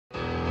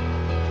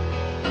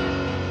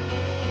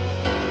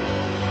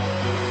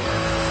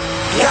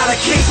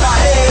keep my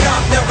head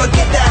up, never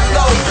get that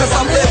low, cause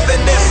I'm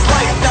living this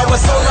life, now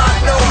it's all I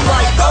know.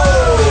 Like,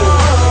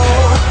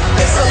 oh,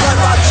 it's a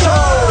life I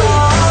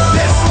chose.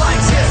 This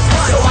life,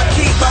 so I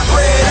keep my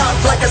bread up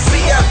like a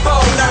CFO.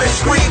 Now they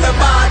screaming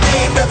my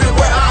name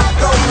everywhere I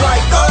go.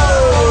 Like,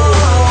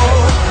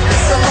 oh,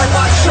 it's a life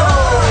I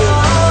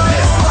chose.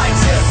 This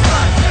life,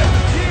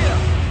 yeah.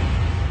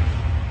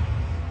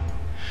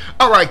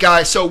 Alright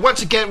guys, so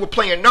once again we're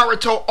playing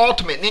Naruto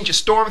Ultimate Ninja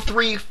Storm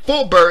 3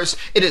 Full Burst.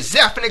 It is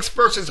Zephyrnix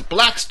versus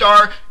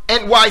Blackstar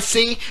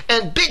NYC,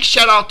 and big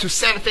shout out to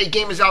Santa Fe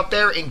gamers out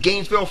there in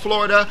Gainesville,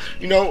 Florida.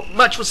 You know,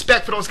 much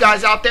respect for those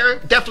guys out there.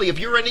 Definitely, if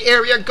you're in the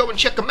area, go and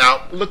check them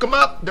out, look them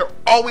up. They're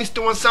always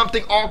doing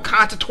something, all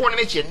kinds of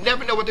tournaments. You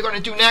never know what they're going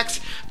to do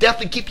next.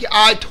 Definitely keep your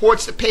eye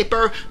towards the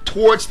paper,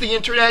 towards the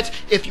internet,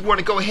 if you want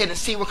to go ahead and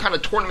see what kind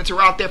of tournaments are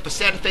out there for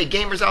Santa Fe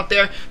gamers out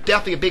there.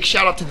 Definitely a big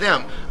shout out to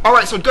them.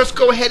 Alright, so just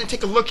go ahead and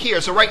take a look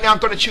here. So right now I'm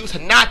going to choose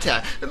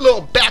Hinata. A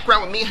little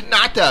background with me,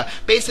 Hinata.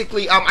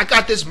 Basically, I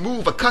got this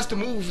move, a custom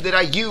move that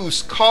I use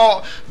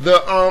called the,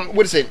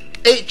 what is it?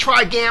 8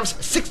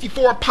 Trigams,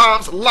 64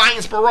 Palms,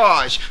 Lion's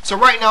Barrage. So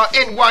right now,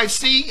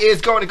 NYC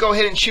is going to go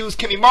ahead and choose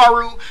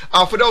Kimimaro.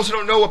 For those who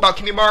don't know about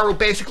Kimimaro,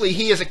 basically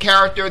he is a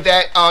character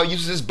that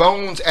uses his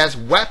bones as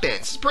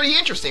weapons. It's pretty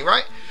interesting,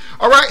 right?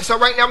 Alright, so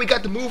right now we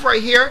got the move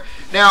right here.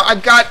 Now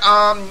I've got,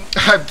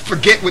 I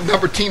forget what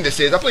number team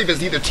this is. I believe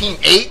it's either Team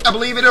 8, I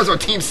believe it is, or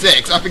Team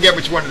 6. I forget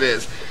which one it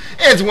is.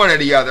 It's one or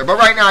the other, but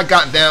right now I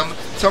got them.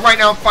 So right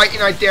now I'm fighting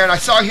right there, and I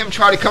saw him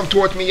try to come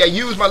towards me. I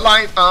used my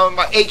line,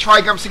 my 8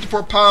 Trigam,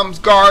 64 Palms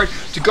guard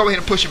to go ahead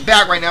and push him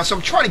back right now. So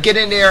I'm trying to get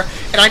in there,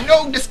 and I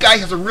know this guy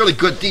has a really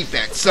good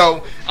defense.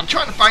 So I'm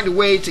trying to find a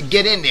way to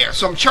get in there.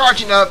 So I'm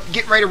charging up,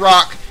 getting ready to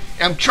rock,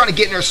 and I'm trying to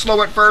get in there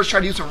slow at first, try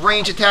to do some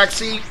range attack.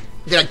 See,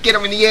 did I get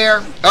him in the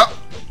air? Oh,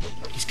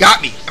 he's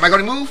got me. Am I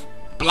going to move?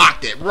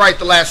 Blocked it right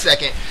the last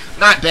second.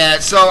 Not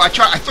bad. So I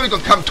thought he was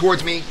going to come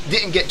towards me.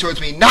 Didn't get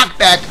towards me. Knocked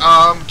back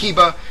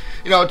Kiba.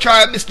 You know,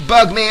 try Mr.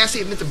 Bugman.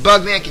 See if Mr.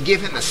 Bugman can give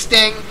him the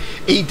sting.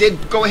 He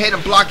did go ahead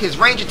and block his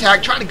range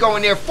attack. Trying to go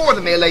in there for the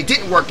melee.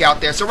 Didn't work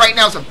out there. So right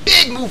now it's a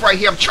big move right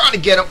here. I'm trying to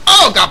get him.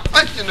 Oh, got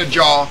punched in the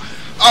jaw.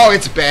 Oh,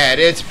 it's bad.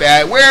 It's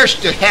bad. Where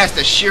has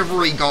the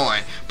chivalry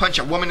gone? Punch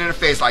a woman in the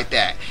face like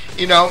that.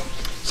 You know?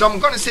 So I'm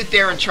going to sit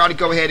there and try to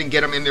go ahead and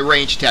get him in the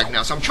range attack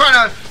now. So I'm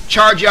trying to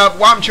charge up.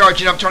 While I'm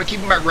charging up, I'm trying to keep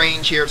him at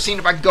range here. Seeing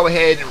if I can go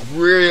ahead and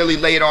really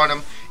lay it on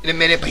him in a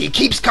minute. But he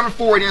keeps coming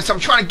forward, and so I'm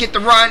trying to get the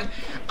run.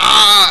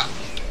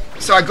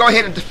 So I go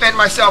ahead and defend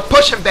myself,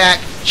 push him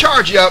back,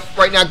 charge up.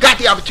 Right now, got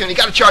the opportunity,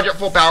 got to charge up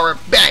full power.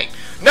 Bang!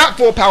 Not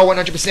full power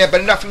 100%,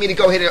 but enough for me to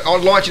go ahead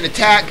and launch an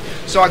attack.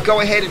 So I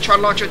go ahead and try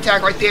to launch an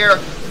attack right there.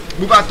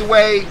 Move out the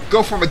way,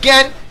 go for him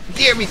again.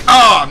 There we go.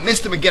 Oh,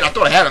 missed him again. I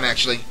thought I had him,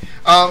 actually.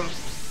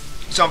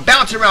 So I'm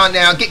bouncing around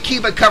now, get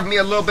Kiba, cover me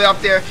a little bit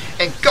up there,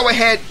 and go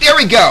ahead. There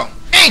we go.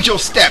 Angel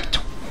Step.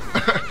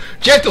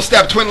 Gentle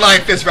Step, Twin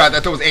Lion Fist, rather.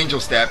 I thought it was Angel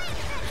Step.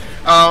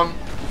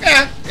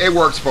 It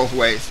works both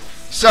ways.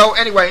 So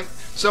anyway,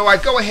 so I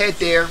go ahead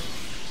there,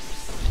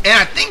 and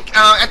I think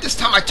at this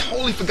time I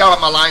totally forgot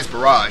about my Lion's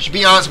Barrage, to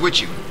be honest with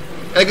you.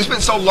 Like, it's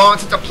been so long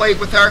since I played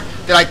with her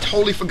that I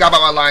totally forgot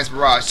about my Lion's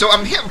Barrage. So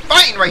I'm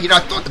fighting right here. I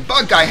thought the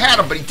bug guy had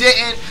him, but he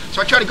didn't.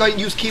 So I tried to go ahead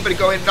and use Kiba to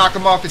go ahead and knock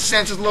him off his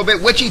senses a little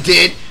bit, which he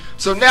did.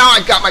 So now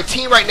I got my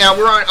team right now.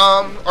 We're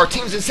on, our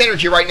team's in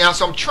synergy right now.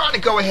 So I'm trying to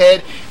go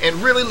ahead and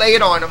really lay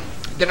it on him.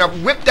 Then I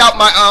whipped out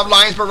my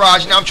Lion's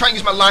Barrage. Now I'm trying to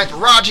use my Lion's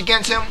Barrage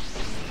against him.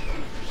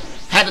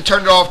 Had to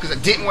turn it off because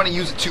I didn't want to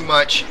use it too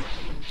much.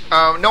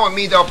 Knowing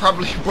me, they'll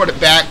probably put it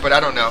back, but I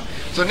don't know.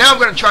 So now I'm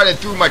going to try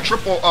to do my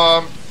triple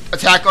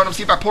attack on him,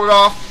 see if I pull it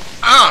off.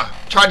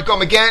 Tried to go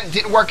him again,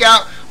 didn't work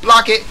out.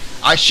 Block it.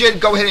 I should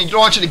go ahead and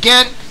launch it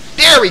again.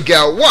 There we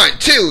go. 1,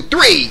 2,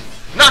 3.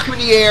 Knock him in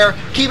the air.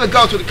 Kiba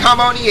goes with a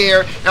combo in the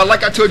air. Now,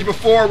 like I told you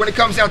before, when it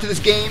comes down to this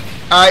game,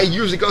 I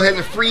usually go ahead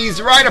and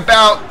freeze right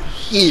about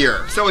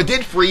here. So it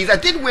did freeze. I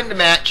did win the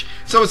match,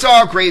 so it's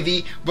all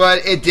gravy,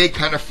 but it did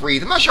kind of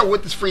freeze. I'm not sure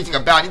what this freezing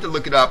about. I need to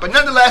look it up. But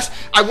nonetheless,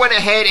 I went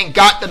ahead and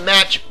got the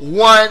match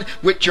won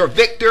with your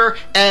victor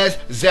as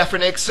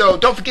Zephyrnix. So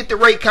don't forget to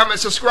rate, comment,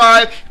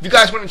 subscribe. If you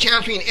guys want to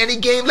challenge me in any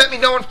game, let me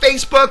know on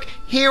Facebook,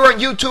 here on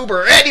YouTube,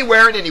 or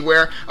anywhere and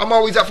anywhere. I'm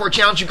always up for a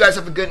challenge. You guys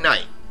have a good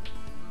night.